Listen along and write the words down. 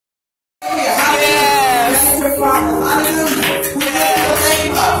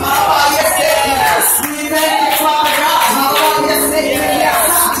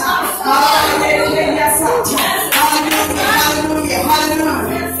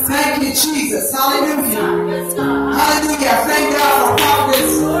Jesus. Hallelujah. Hallelujah. Thank God for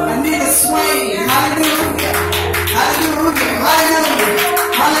Prophetess Swain. Hallelujah. Hallelujah. Hallelujah.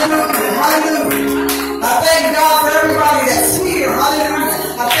 Hallelujah. Hallelujah. I thank God for everybody that's here. Hallelujah.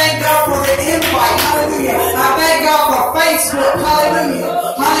 I thank God for the invite. Hallelujah. I thank God for Facebook. Hallelujah.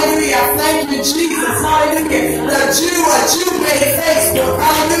 Hallelujah. I thank you, Jesus. Hallelujah. A Jew made Facebook.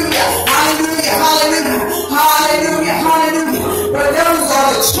 Hallelujah. Hallelujah. Hallelujah. Hallelujah. Hallelujah. But those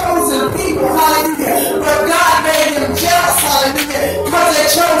are the chosen people. Hallelujah. But God made them jealous. Hallelujah. Because they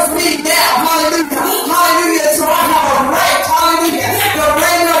chose me now. Hallelujah. Hallelujah. So I have a right. Hallelujah. To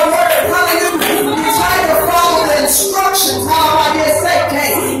bring the word. Hallelujah. You try to follow the instructions. Hallelujah.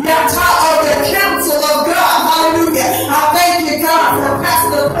 You're taught of the counsel of God. Hallelujah. I thank you, God, for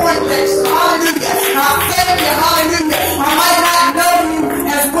Pastor Poindexter. Hallelujah. I thank you. Hallelujah. I might not know you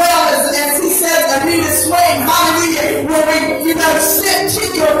as well as he says, Anita Swain. Hallelujah. When we, sit to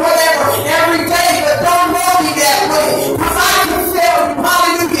you or whatever every day, but don't know me that way. Because I can tell you.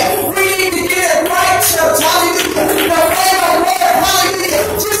 Hallelujah. We need to get it right, church. Hallelujah. The way of word. Hallelujah.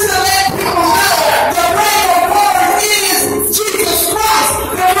 Just to let people know the way of word is Jesus Christ.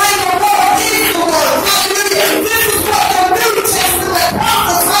 The way of word is the word. Hallelujah. This is what the New Testament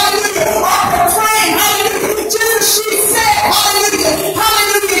prophets, hallelujah, are portraying. Hallelujah. Just as she said, hallelujah.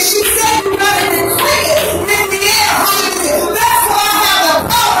 Hallelujah. She said you got to decree it in the air. Hallelujah. That's what I have the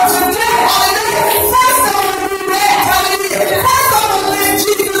power to do. Hallelujah. First I'm going to do that. Hallelujah. First I'm going to let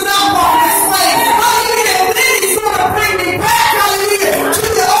Jesus out on this way. Hallelujah. And then he's going to bring me back. Hallelujah. To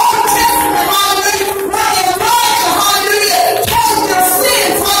the Old Testament. Hallelujah. Where Elijah, hallelujah, told your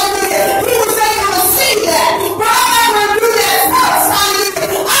sins. Hallelujah. He was able to see that. But I'm not going to do that first.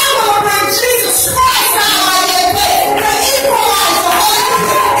 Hallelujah. I'm going to bring Jesus Christ out of my life. The equalizer.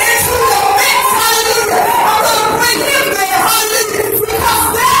 Hallelujah. Into the mix. Hallelujah. I'm going to bring him there. Hallelujah. Because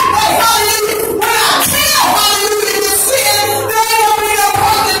that way, hallelujah, when I tell, hallelujah, the sin, there ain't going to be no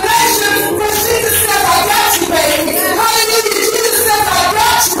condemnation. But Jesus says, I got you, baby. Hallelujah. Jesus says, I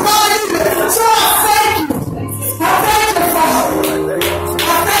got you. Hallelujah. So I thank you. I thank you, Father.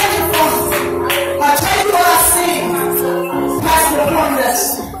 I thank you, Father. I tell you what I seen, Pastor Prophetess.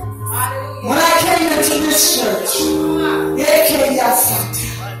 When I came into this church,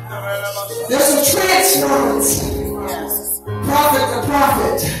 there's a transference. Prophet to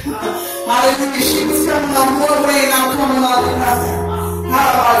prophet. Hallelujah. She was coming on one way and I'm coming on another.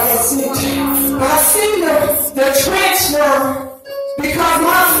 Hallelujah. But I seen the transfer because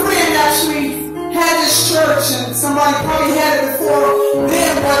my friend actually had this church and somebody probably had it before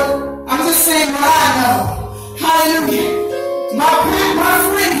then, but I'm just saying what I know. Hallelujah. My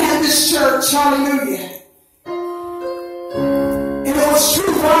friend had this church. Hallelujah. And it was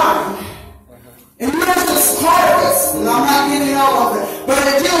true vine. And there's this harvest, and I'm not getting all of it, but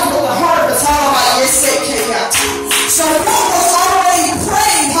it deals with the harvest. Hallelujah. So what was already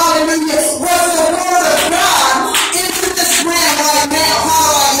prayed, hallelujah, was the word of God into this land right now.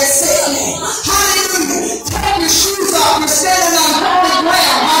 Hallelujah. Hallelujah. Take your shoes off. You're standing on holy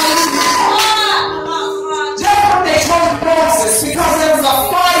ground. Hallelujah. That's what they told Moses, because there was a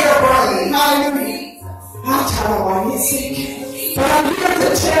fire burning. Hallelujah. But I'm here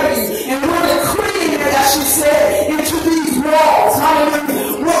to tell you, and we're decreeing it, as she said, into these walls.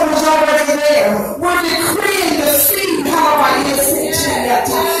 Hallelujah. What was already there. We're decreeing the seed. Hallelujah.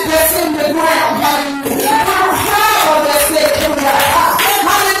 That's in the ground. Hallelujah.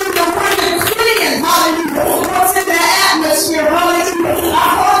 Hallelujah. We're decreeing. Hallelujah. What's in the atmosphere. Hallelujah. I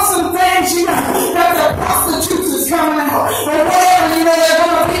heard some things, that the prostitutes is coming out. Or whatever, they're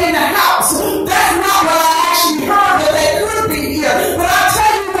going to be in the house. That's not what I actually heard that they could be here. But I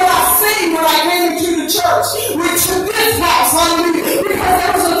tell you what I seen when I came into the church. To this house. Hallelujah. Because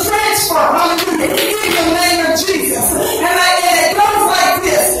there was a transfer. Hallelujah. In the name of Jesus. And it goes like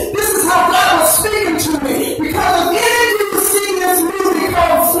this. This is how God was speaking to me. Because if any of you have seen this movie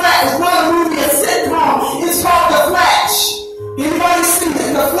called Flash, it's not a movie, a sitcom. It's called The Flash. Anybody seen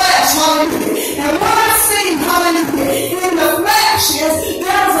it? The Flash. Hallelujah. And what I've seen, hallelujah, in The Flash is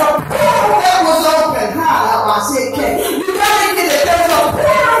there was a portal that was open. You gotta get it. There was a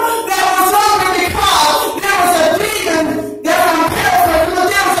portal that was open because there was a demon that I'm paraphrasing, but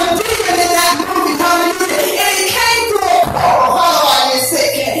there was a demon in that movie. Hallelujah. And he came through a portal.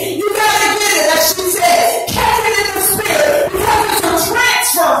 You gotta get it, as she said. Catch it in the spirit because it's a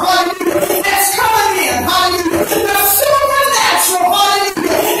transfer. Hallelujah. That's coming in. Hallelujah. The supernatural,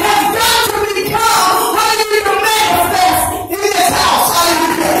 hallelujah, has got to become, hallelujah, manifest in this house. Hallelujah.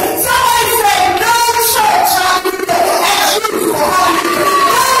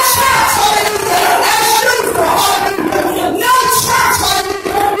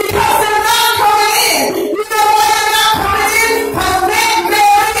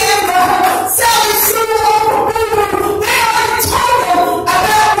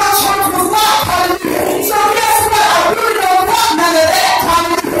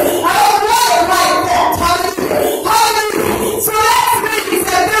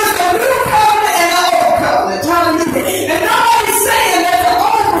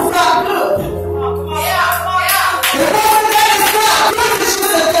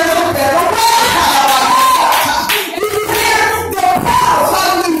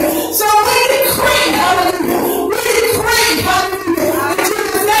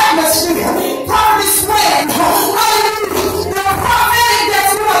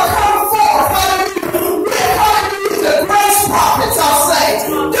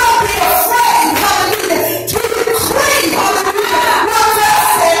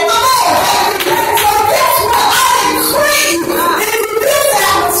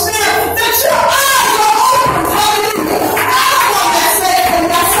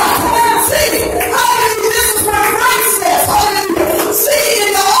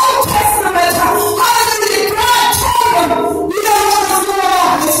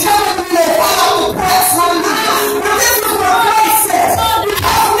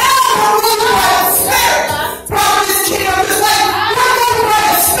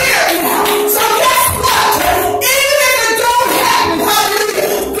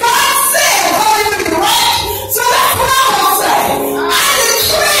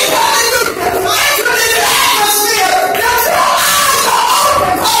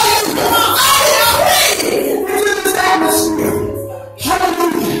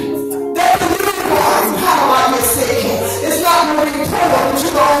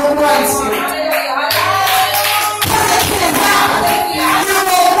 grace in it. Because it can't happen. You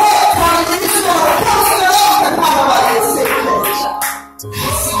won't walk, hallelujah. You're going to post it off and how about this sickness.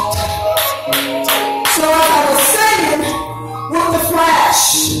 So as I was saying with the flash,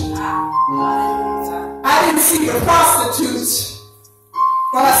 I didn't see the prostitutes,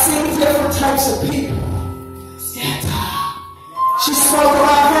 but I seen different types of people. And she spoke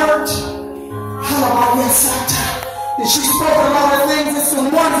about hurt. Hello, yes, and she spoke about the things. It's the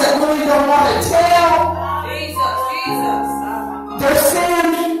ones that really don't want to tell. Jesus. Their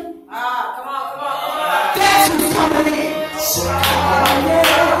sin. Come on. That's who's coming in.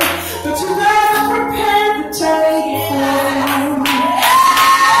 But you gotta prepare the table.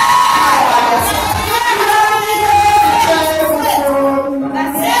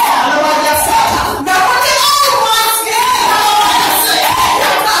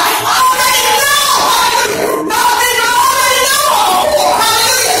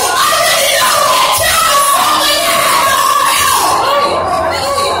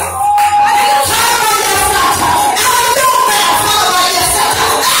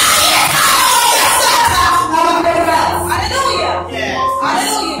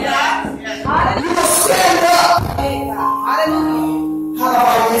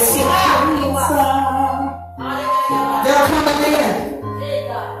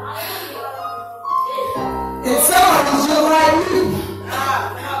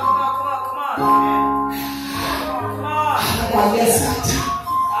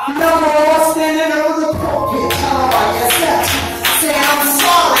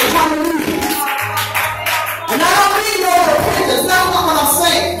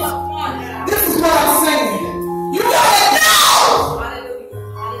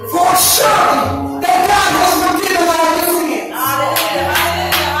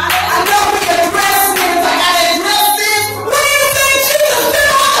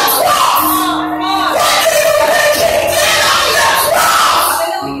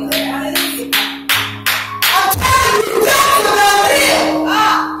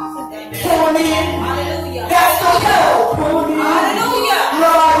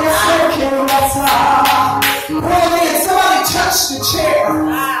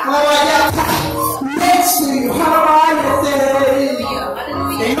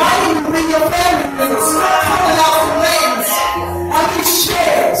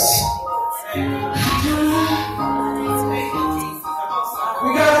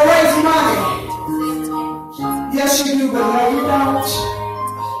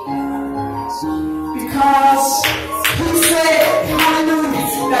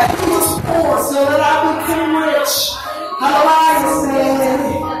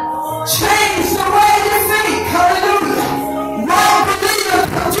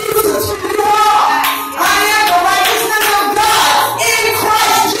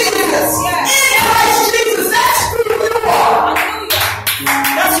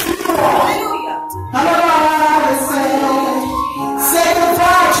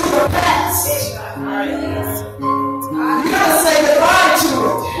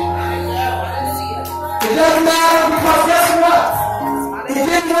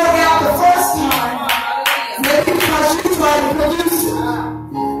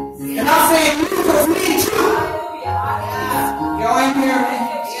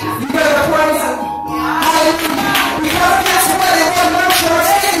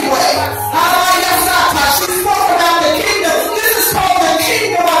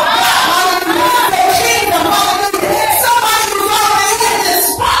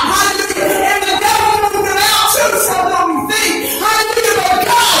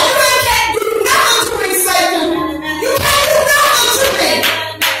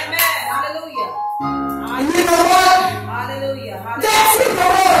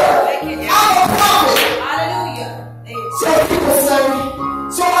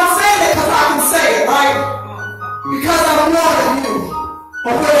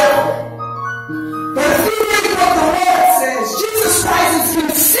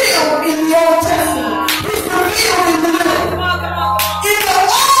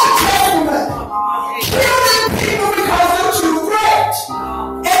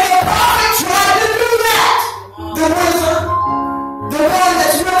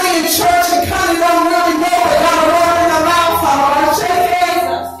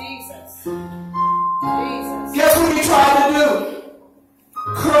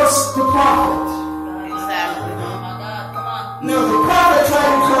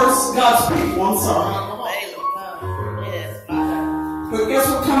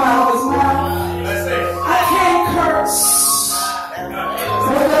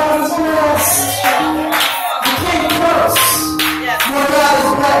 God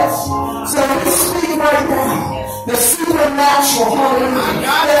is blessed. supernatural. Hallelujah.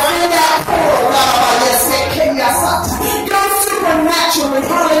 That's in that portal. Go supernaturally.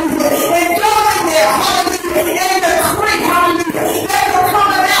 Hallelujah. And go in there. Hallelujah. And decree. Hallelujah. That you're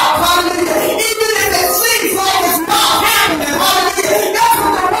coming out. Hallelujah. Even if it seems like it's not happening. Hallelujah. That's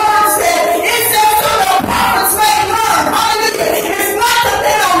what the word said. It says so the prophets may learn. Hallelujah. It's not that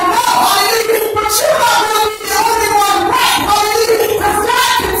they don't know. Hallelujah. But you're not going to be the only one right. Hallelujah. Because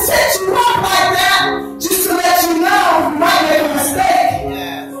God can set you up like that just to let you know you might make a mistake.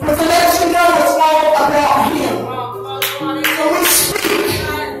 But to let you know it's all about Him. So we speak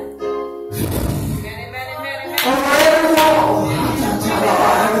over every wall.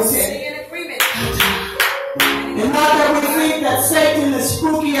 And not that we think that Satan is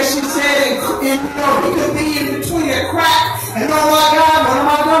spooky, as she said, and he could be in between a crack. And oh my God, what am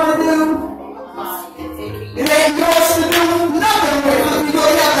I going to do? It ain't yours to do nothing with it. You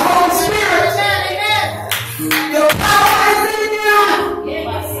have the Holy Spirit. The power is in you.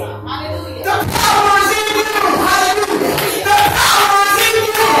 The power is in you. Hallelujah. The power is in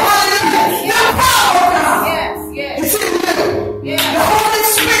you. Hallelujah. The power, God. It's in you. The Holy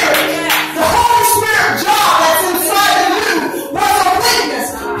Spirit. The Holy Spirit job that's inside of you was a witness.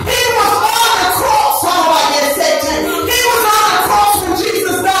 He was on the cross. Somebody had said that. He was on the cross when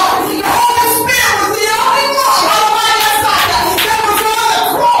Jesus died. The Holy Spirit was the only one that was on the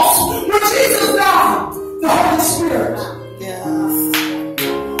cross when Jesus died. The Holy Spirit.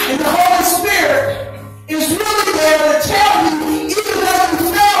 And the Holy Spirit is really there to tell you, even though you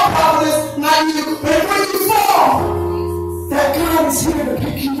fail, Prophetess, not you, but when you fall, that God is here to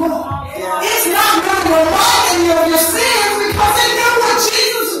pick you up. It's not really reminding you of your sins because it knew what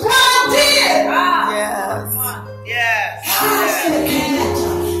Jesus' blood did.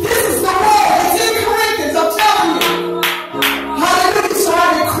 This is the word. It's in Corinthians, I'm telling you. Hallelujah. So I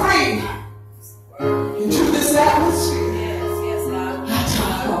decree into this atmosphere.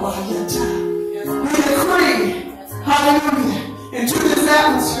 We decree, hallelujah, into this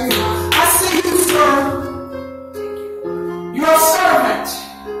atmosphere. I see you, sir. You're a servant.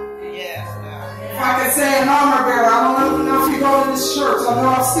 If I could say an armor bearer, I don't know if you go to this church. I know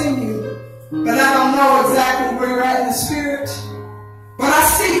I've seen you, but I don't know exactly where you're at in the spirit. But I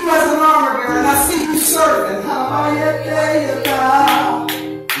see you as an armor bearer, and I see you serving.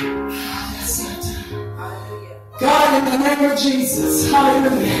 God, in the name of Jesus,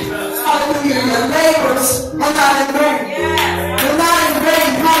 hallelujah, hallelujah, your labors are not in vain. They're not in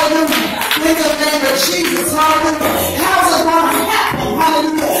vain, hallelujah, in the name of Jesus, hallelujah. How's it going to happen,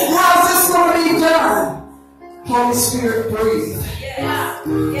 hallelujah? How's this going to be done? Holy Spirit, breathe.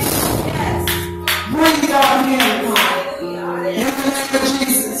 Breathe on Him, God, in the name of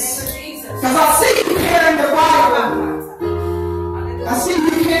Jesus. Because I see you carrying the Bible. I see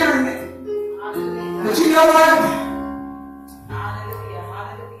you carrying it. But you know what?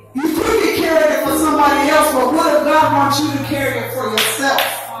 You could be carrying it for somebody else, but what if God wants you to carry it for yourself?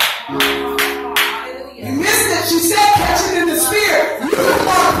 You missed it. She said catch it in the spirit. You don't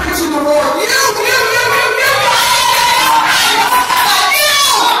want to preach in the Lord. You.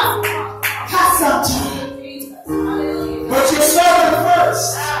 But you're serving first.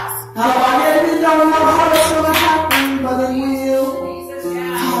 Now, I really don't know how it's going to happen, but it will.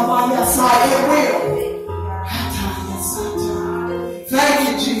 It will. Thank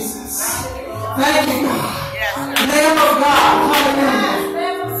you, Jesus. Thank you, God. Name of God. Hallelujah.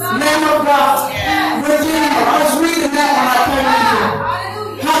 Name of God. Redeemer. I was reading that when I came in here.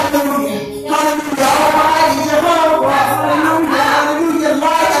 Hallelujah. Hallelujah. Almighty Jehovah. Hallelujah. Hallelujah.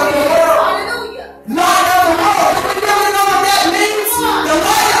 Light of the world. Light of the world. Do we really know what that means? The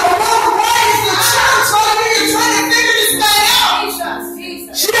light of the world. Why is the church? Hallelujah. Trying to figure this thing out.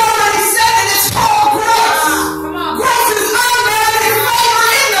 She already said it. It's called grace. Grace is unmerited favor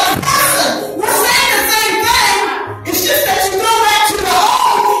in the person. We're saying the same thing. It's just that you go back to the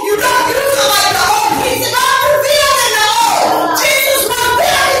old. You don't use it like the old. He's not revealed in the old. Jesus was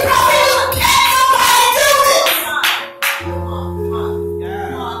there. He probably can't nobody do it.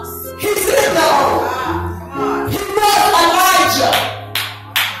 He's in the old. He was Elijah.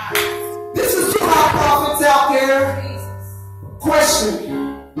 This is to our prophets out there. Question.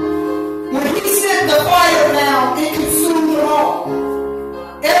 When he sent the fire down, it consumed them all.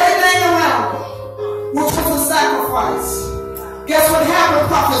 Everything around them, which was a sacrifice. Guess what happened,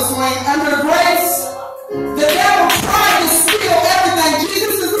 Prophet Swain? Under grace, the devil tried to steal everything.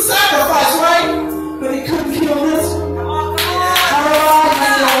 Jesus is a sacrifice, right? But he couldn't kill this one.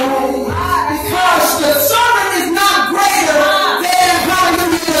 Because the servant is not greater than,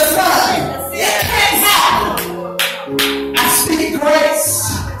 hallelujah, the son. It can't happen. I speak grace.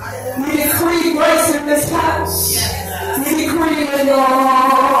 We decree grace in this house. We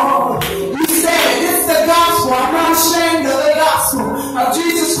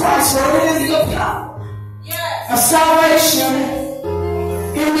word. It is the power of salvation.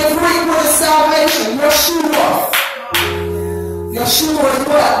 In the Greek word of salvation, Yeshua. Yeshua is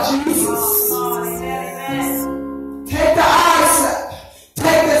what? Jesus. Take the eyes up.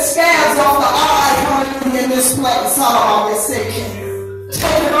 Take the scabs off the eye, hallelujah, in this place.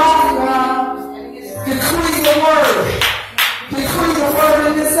 Take it off, God. Decree the word. Decree the word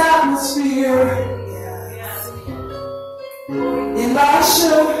in this atmosphere.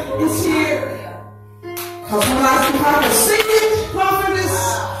 Elisha is here. Because when I can see it, prophetess,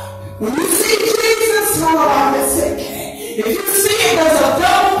 when you see Jesus, if you see it, there's a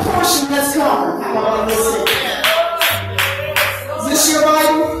double portion that's coming. Is this your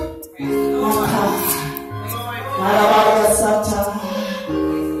Bible?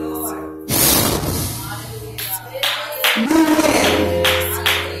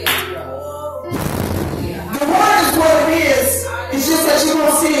 You're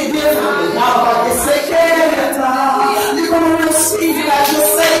going to see it differently. You're going to receive it as your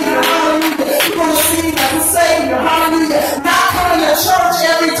Savior. Hallelujah. You're going to see it as a Savior. Hallelujah. Not coming to church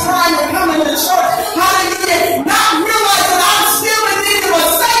every time you're coming to church. Hallelujah. Not realizing I'm still in need of a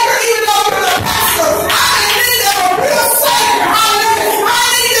Savior, even though you're the pastor. I'm in need of a real Savior. Hallelujah. I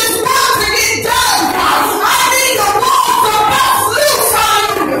need this work to get done. I need to walk the bus loose.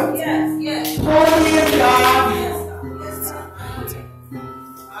 Hallelujah. Yes. Holy God.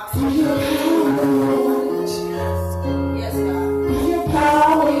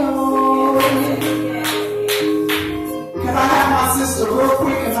 Real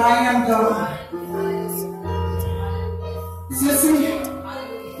quick, as I am done. Sissy,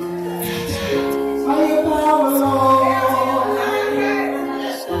 by your power, Lord.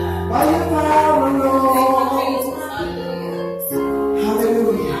 By your power, Lord.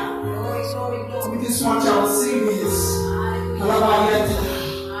 Hallelujah. We just want y'all to see this.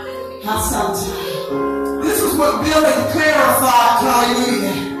 This is what Bill and Clara thought,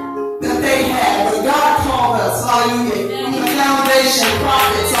 hallelujah, that they had. But God called us, hallelujah. Foundation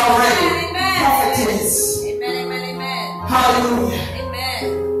prophets already. Prophetess. Hallelujah.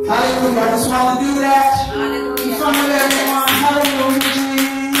 Hallelujah. I just want to do that in front of everyone. Hallelujah,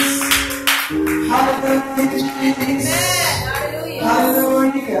 Jesus. Hallelujah, Jesus.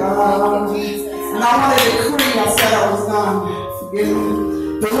 Hallelujah, God. And I wanted to decree. I said I was gone. Forgive me.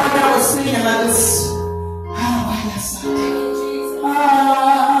 The one I was singing, I just,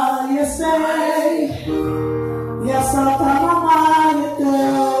 yes, yes, I'm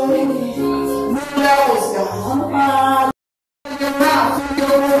new levels, God. Your mouth, your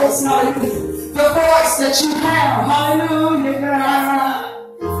voice, hallelujah. The voice that you have, hallelujah, God.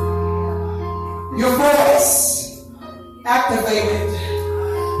 Your voice activated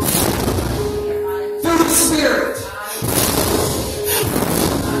through the Spirit.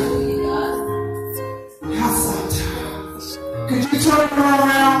 Could you turn her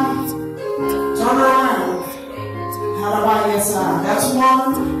around? Turn her around. That's 1,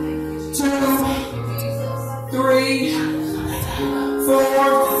 2, 3, 4,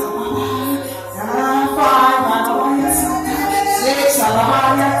 5, 6, 7.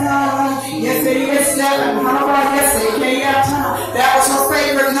 That was her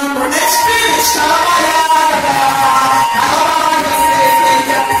favorite number. Let's finish.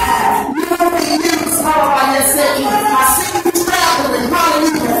 You will be used. I see you traveling.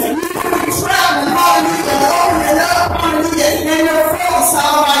 Hallelujah. You will be traveling. Hallelujah. Opening up. Hallelujah. In your face.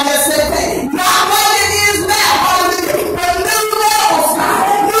 Not what it is now. Hallelujah. But new levels, God.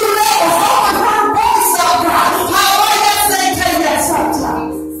 New levels. Open her voice up, God.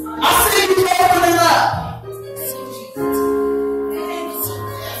 I see you opening up.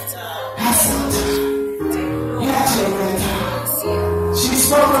 She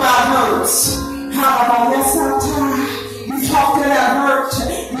spoke about hurts. You talk to that hurt.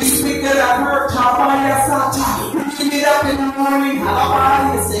 You speak to that hurt. When you get up in the morning,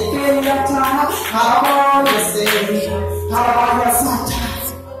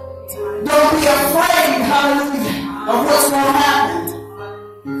 don't be afraid, hallelujah, of what's going to happen.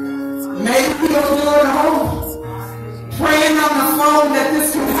 Maybe people do it at home, praying on the phone that this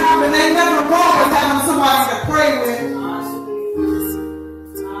could happen. Ain't nothing wrong with having somebody to pray with.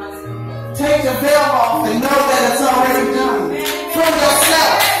 Take the veil off and know that it's already done for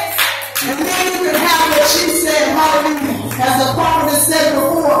yourself. And then you can have what she said, hallelujah, as the prophetess said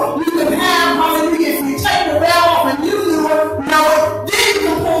before. You can have, hallelujah, if you take the veil off and you know it, then you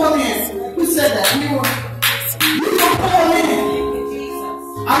can pull them in. Who said that? You can pull them in.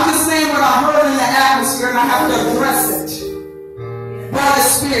 I'm just saying what I heard in the atmosphere, and I have to address it by the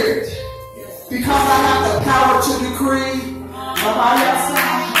Spirit, because I have the power to decree.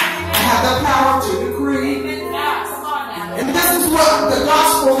 have the power to decree. And this is what the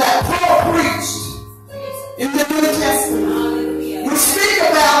gospel that Paul preached in the New Testament. We speak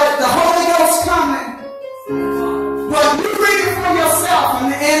about it, the Holy Ghost coming. But you read it for yourself,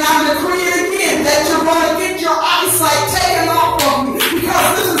 and I decree it again that you're going to get your eyesight taken off of you, because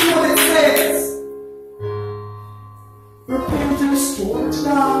this is what it says. Repentance towards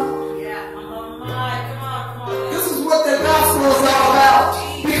God. This is what the gospel is all about,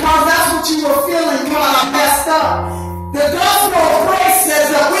 because that's what you were feeling when I messed up. The gospel of grace says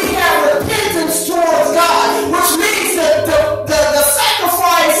that we have repentance towards God, which means that the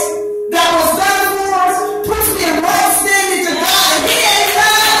sacrifice that was done for us puts me in right standing to God, and He ain't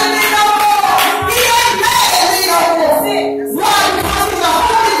mad at me no more. He ain't mad at me no more. Why? Because He's a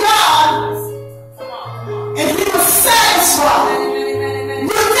holy God, and He was satisfied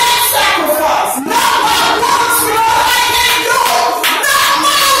with that sacrifice. Not my works, Lord, I can't do it. Not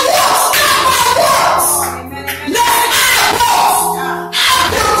my works, not my works. Lest I boast. I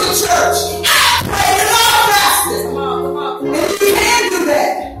built the church. I prayed and I fasted. And you can do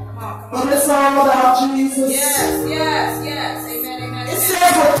that. But it's all about Jesus. Yes. Amen. It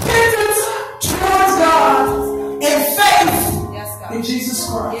says,